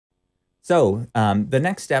So the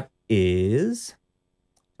next step is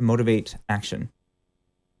to motivate action.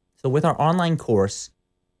 So with our online course,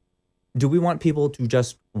 do we want people to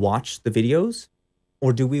just watch the videos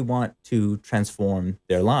or do we want to transform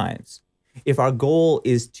their lives? If our goal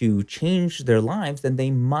is to change their lives, then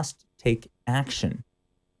they must take action.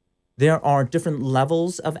 There are different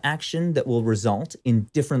levels of action that will result in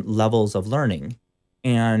different levels of learning.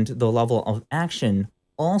 And the level of action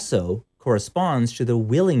also corresponds to the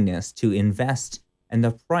willingness to invest and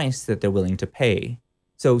the price that they're willing to pay.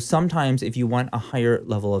 So sometimes if you want a higher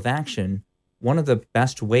level of action, one of the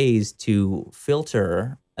best ways to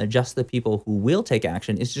filter just the people who will take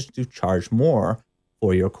action is just to charge more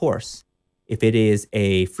for your course. If it is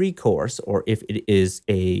a free course or if it is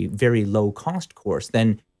a very low cost course,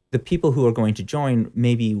 then the people who are going to join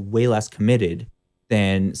may be way less committed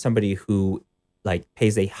than somebody who like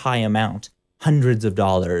pays a high amount, hundreds of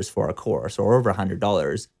dollars for a course or over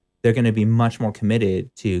 $100. They're going to be much more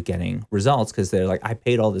committed to getting results because they're like, I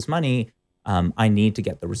paid all this money. I need to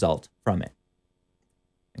get the result from it.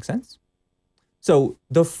 Make sense? So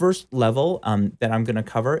the first level that I'm going to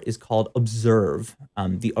cover is called observe,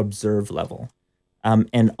 the observe level.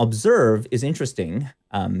 And observe is interesting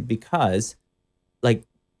because like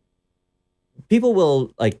people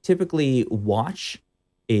will like typically watch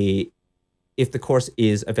if the course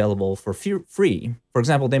is available for free. For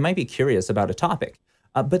example, they might be curious about a topic,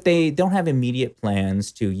 but they don't have immediate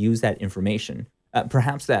plans to use that information.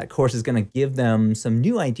 Perhaps that course is going to give them some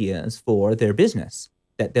new ideas for their business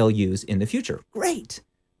that they'll use in the future. Great,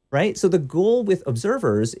 right? So the goal with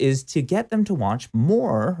observers is to get them to watch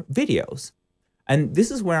more videos. And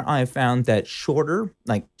this is where I found that shorter,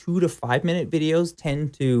 like 2 to 5 minute videos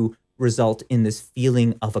tend to result in this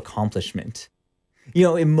feeling of accomplishment. You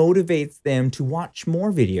know, it motivates them to watch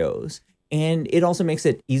more videos. And it also makes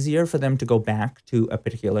it easier for them to go back to a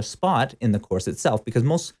particular spot in the course itself, because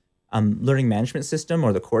most learning management system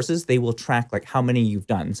or the courses, they will track like how many you've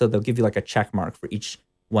done. So they'll give you like a check mark for each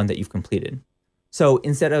one that you've completed. So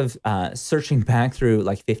instead of searching back through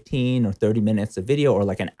like 15 or 30 minutes of video or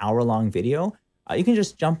like an hour-long video, you can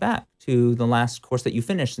just jump back to the last course that you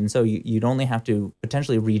finished. And so you'd only have to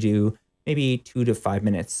potentially redo maybe 2 to 5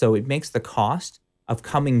 minutes. So it makes the cost of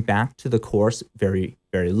coming back to the course very,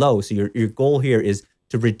 very low. So your goal here is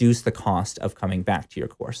to reduce the cost of coming back to your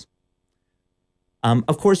course.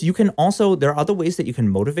 Of course, you can also, there are other ways that you can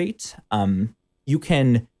motivate. You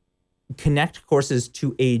can connect courses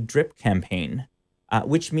to a drip campaign,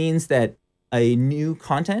 which means that a new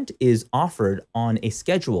content is offered on a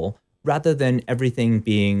schedule rather than everything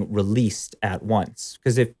being released at once.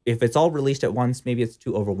 Because if it's all released at once, maybe it's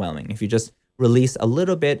too overwhelming. If you just release a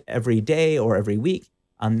little bit every day or every week,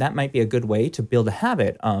 that might be a good way to build a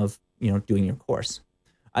habit of, doing your course.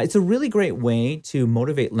 It's a really great way to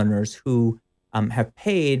motivate learners who have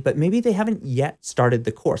paid, but maybe they haven't yet started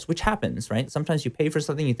the course, which happens, right? Sometimes you pay for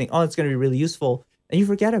something, you think, oh, it's going to be really useful, and you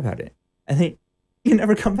forget about it. And then you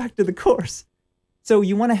never come back to the course. So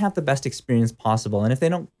you want to have the best experience possible. And if they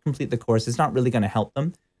don't complete the course, it's not really going to help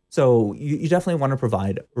them. So you definitely want to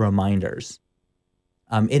provide reminders.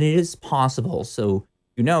 And it is possible, so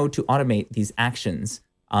to automate these actions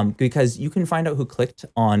because you can find out who clicked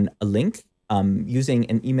on a link using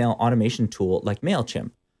an email automation tool like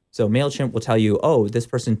MailChimp. So MailChimp will tell you, oh, this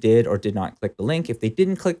person did or did not click the link. If they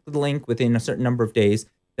didn't click the link within a certain number of days,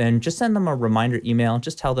 then just send them a reminder email.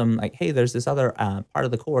 Just tell them like, hey, there's this other part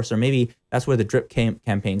of the course, or maybe that's where the drip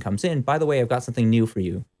campaign comes in. By the way, I've got something new for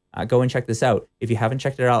you. Go and check this out. If you haven't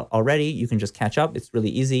checked it out already, you can just catch up. It's really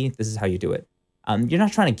easy. This is how you do it. You're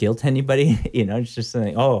not trying to guilt anybody, it's just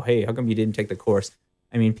saying, oh, hey, how come you didn't take the course?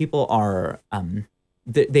 I mean, people are,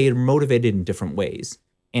 they are motivated in different ways.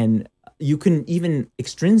 And you can even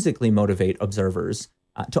extrinsically motivate observers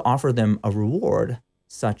to offer them a reward,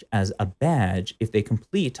 such as a badge, if they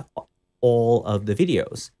complete all of the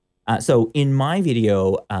videos. So in my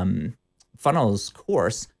video funnels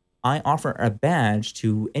course, I offer a badge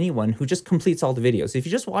to anyone who just completes all the videos. If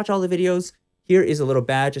you just watch all the videos, here is a little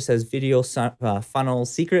badge. It says video funnel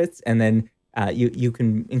secrets. And then you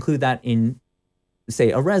can include that in,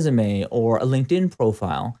 say, a resume or a LinkedIn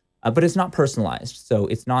profile. But it's not personalized. So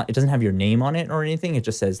it doesn't have your name on it or anything. It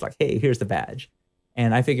just says like, hey, here's the badge.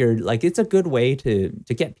 And I figured like it's a good way to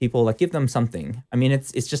get people, like give them something. I mean,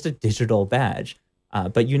 it's just a digital badge,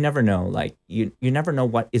 but you never know, like you never know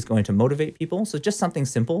what is going to motivate people. So just something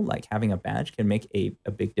simple like having a badge can make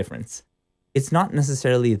a big difference. It's not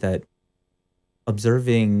necessarily that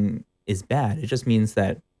observing is bad. It just means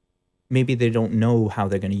that maybe they don't know how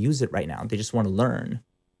they're going to use it right now. They just want to learn.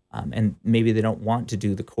 And maybe they don't want to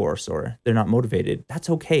do the course or they're not motivated. That's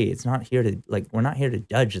okay. It's not here to we're not here to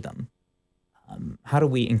judge them. how do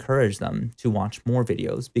we encourage them to watch more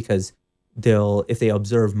videos? Because if they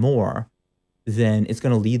observe more, then it's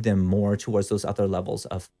going to lead them more towards those other levels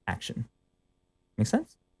of action. Make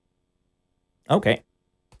sense? Okay.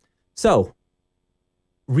 So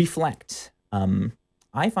reflect.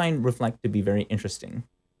 I find reflect to be very interesting.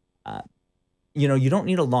 You don't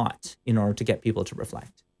need a lot in order to get people to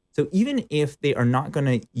reflect. So even if they are not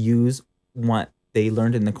going to use what they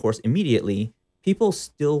learned in the course immediately, people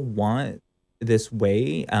still want this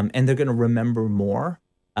way, and they're going to remember more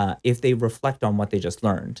if they reflect on what they just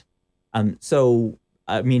learned. So,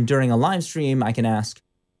 I mean, during a live stream, I can ask,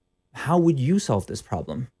 how would you solve this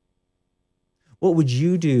problem? What would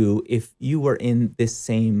you do if you were in this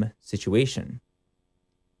same situation?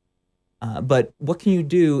 But what can you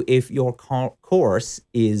do if your course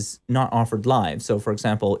is not offered live? So, for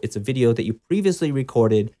example, it's a video that you previously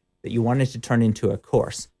recorded that you wanted to turn into a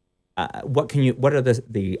course. What are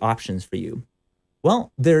the options for you?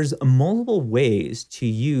 Well, there's multiple ways to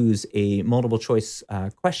use a multiple choice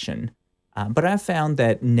question, but I've found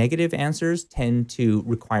that negative answers tend to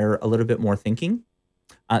require a little bit more thinking.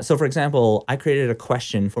 So, for example, I created a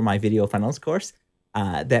question for my video funnels course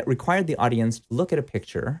that required the audience to look at a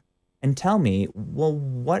picture and tell me, well,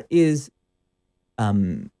 what is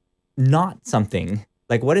not something,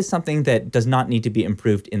 like what is something that does not need to be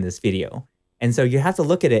improved in this video? And so you have to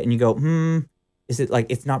look at it and you go, is it like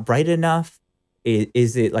it's not bright enough?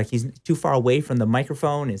 Is it like he's too far away from the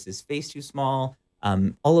microphone? Is his face too small?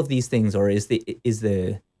 All of these things, or is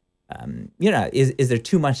there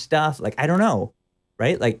too much stuff? Like, I don't know,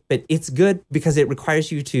 right? Like, but it's good because it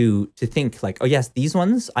requires you to think like, oh yes, these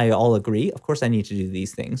ones I all agree. Of course I need to do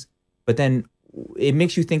these things. But then it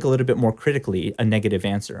makes you think a little bit more critically, a negative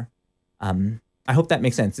answer. I hope that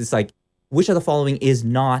makes sense. It's like, which of the following is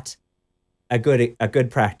not a good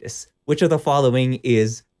practice? Which of the following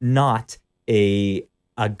is not a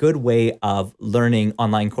good way of learning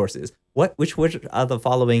online courses? Which of the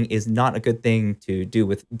following is not a good thing to do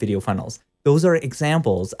with video funnels? Those are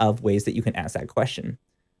examples of ways that you can ask that question.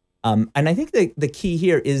 And I think the key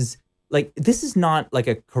here is, like, this is not like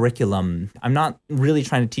a curriculum. I'm not really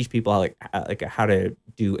trying to teach people how to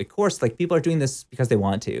do a course. Like, people are doing this because they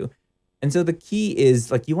want to. And so the key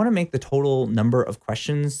is, like, you want to make the total number of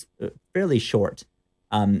questions fairly short.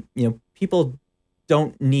 People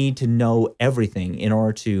don't need to know everything in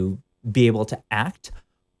order to be able to act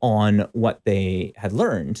on what they had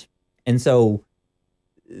learned. And so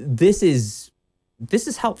this is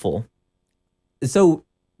helpful. So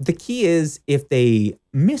the key is, if they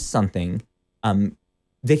miss something,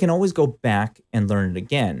 they can always go back and learn it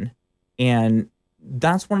again. And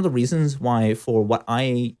that's one of the reasons why, for what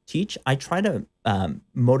I teach, I try to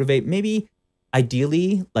motivate, maybe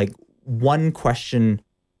ideally, like one question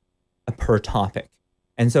per topic.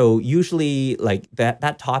 And so usually, like,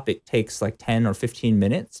 that topic takes like 10 or 15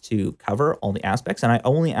 minutes to cover all the aspects. And I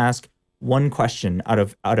only ask one question out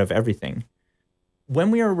of everything.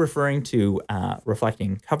 When we are referring to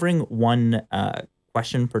reflecting, covering one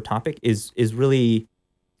question per topic is really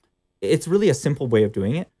a simple way of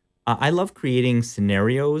doing it. I love creating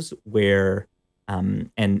scenarios where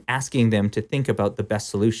and asking them to think about the best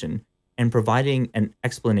solution and providing an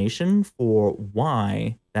explanation for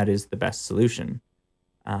why that is the best solution.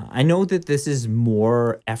 I know that this is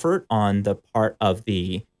more effort on the part of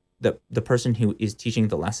the person who is teaching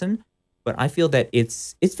the lesson, but I feel that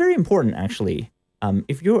it's very important, actually.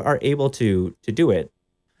 If you are able to do it,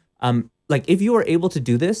 like, if you are able to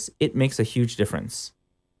do this, it makes a huge difference.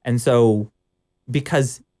 And so,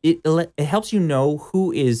 because it helps you know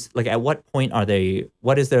who is, like, at what point are they,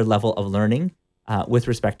 what is their level of learning with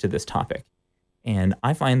respect to this topic. And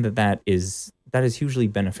I find that is hugely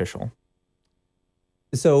beneficial.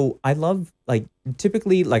 So I love, like,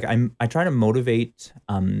 typically, like, I try to motivate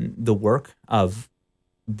the work of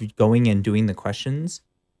going and doing the questions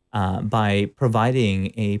by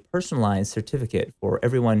providing a personalized certificate for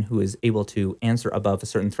everyone who is able to answer above a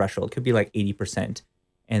certain threshold. It could be like 80%.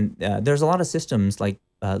 And there's a lot of systems like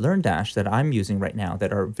LearnDash that I'm using right now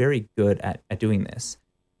that are very good at doing this.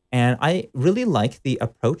 And I really like the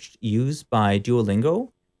approach used by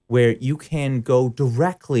Duolingo, where you can go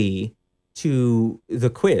directly to the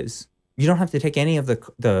quiz. You don't have to take any of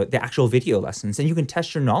the actual video lessons, and you can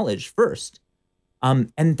test your knowledge first.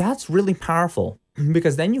 And that's really powerful,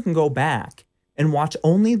 because then you can go back and watch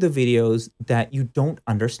only the videos that you don't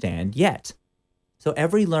understand yet. So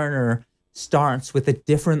every learner starts with a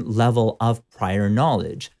different level of prior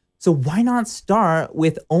knowledge. So why not start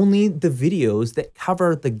with only the videos that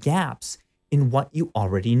cover the gaps in what you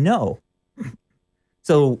already know?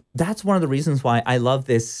 So that's one of the reasons why I love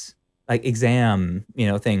this, like, exam,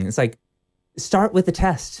 thing. It's like, start with the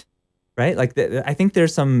test, right? Like I think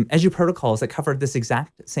there's some Edu protocols that cover this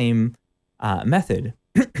exact same method.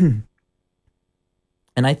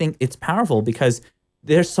 And I think it's powerful because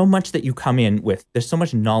there's so much that you come in with. There's so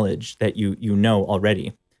much knowledge that you know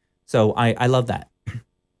already. So I love that.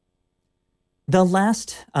 The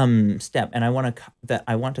last step, and I want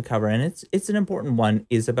to cover, and it's an important one,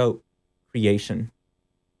 is about creation.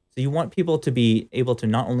 So you want people to be able to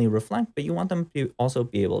not only reflect, but you want them to also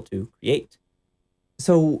be able to create.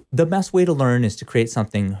 So the best way to learn is to create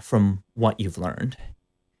something from what you've learned.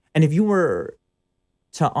 And if you were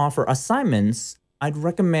to offer assignments, I'd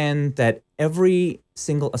recommend that every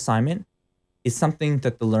single assignment is something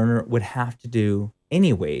that the learner would have to do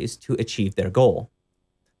anyways to achieve their goal.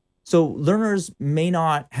 So learners may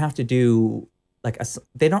not have to do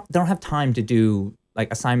they don't have time to do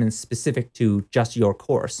like assignments specific to just your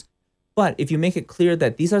course. But if you make it clear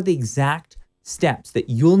that these are the exact steps that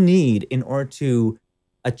you'll need in order to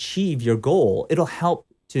achieve your goal, it'll help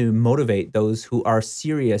to motivate those who are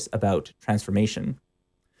serious about transformation.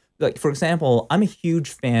 Like, for example, I'm a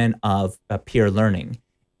huge fan of peer learning.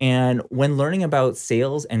 And when learning about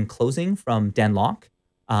sales and closing from Dan Lok,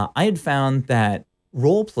 I had found that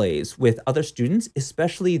role plays with other students,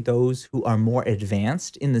 especially those who are more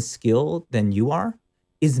advanced in the skill than you are,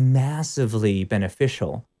 is massively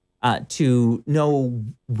beneficial to know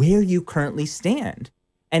where you currently stand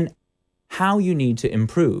and how you need to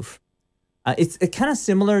improve. It's kind of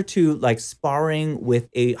similar to like sparring with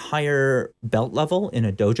a higher belt level in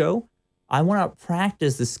a dojo. I want to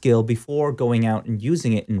practice the skill before going out and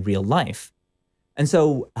using it in real life. And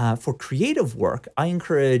so for creative work, I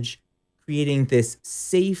encourage creating this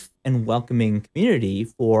safe and welcoming community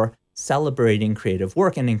for celebrating creative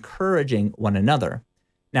work and encouraging one another.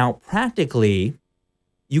 Now, practically,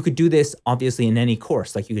 you could do this obviously in any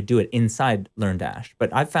course, like you could do it inside LearnDash.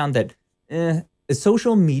 But I've found that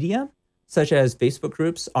social media, such as Facebook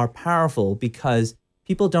groups, are powerful because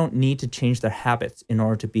people don't need to change their habits in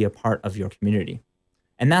order to be a part of your community.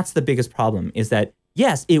 And that's the biggest problem, is that,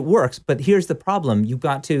 yes, it works, but here's the problem. You've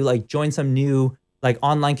got to like join some new like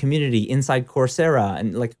online community inside Coursera,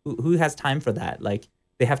 and like who has time for that? Like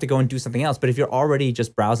they have to go and do something else. But if you're already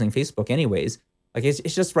just browsing Facebook anyways, like it's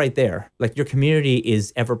just right there. Like your community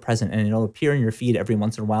is ever present and it'll appear in your feed every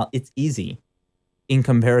once in a while. It's easy in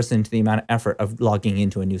comparison to the amount of effort of logging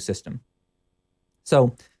into a new system.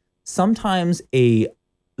 So sometimes a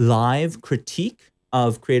live critique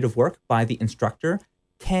of creative work by the instructor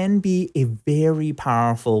can be a very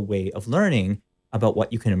powerful way of learning about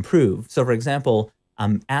what you can improve. So for example,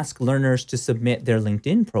 ask learners to submit their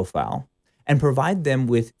LinkedIn profile and provide them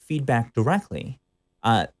with feedback directly.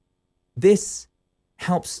 This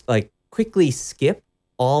helps like quickly skip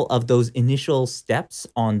all of those initial steps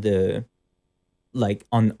on the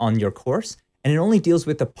on your course, and it only deals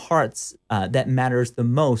with the parts that matters the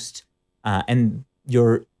most and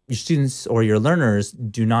your students or your learners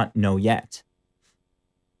do not know yet.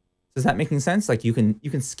 Is that making sense? Like you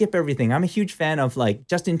can skip everything. I'm a huge fan of like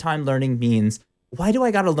just-in-time learning means, why do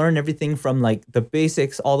I got to learn everything from like the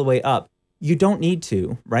basics all the way up? You don't need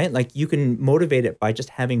to, right? Like you can motivate it by just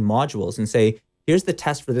having modules and say, here's the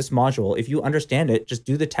test for this module. If you understand it, just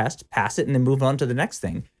do the test, pass it, and then move on to the next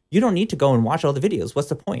thing. You don't need to go and watch all the videos. What's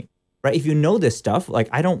the point, right? If you know this stuff, like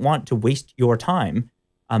I don't want to waste your time.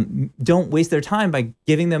 Don't waste their time by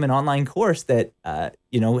giving them an online course that,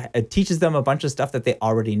 teaches them a bunch of stuff that they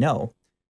already know.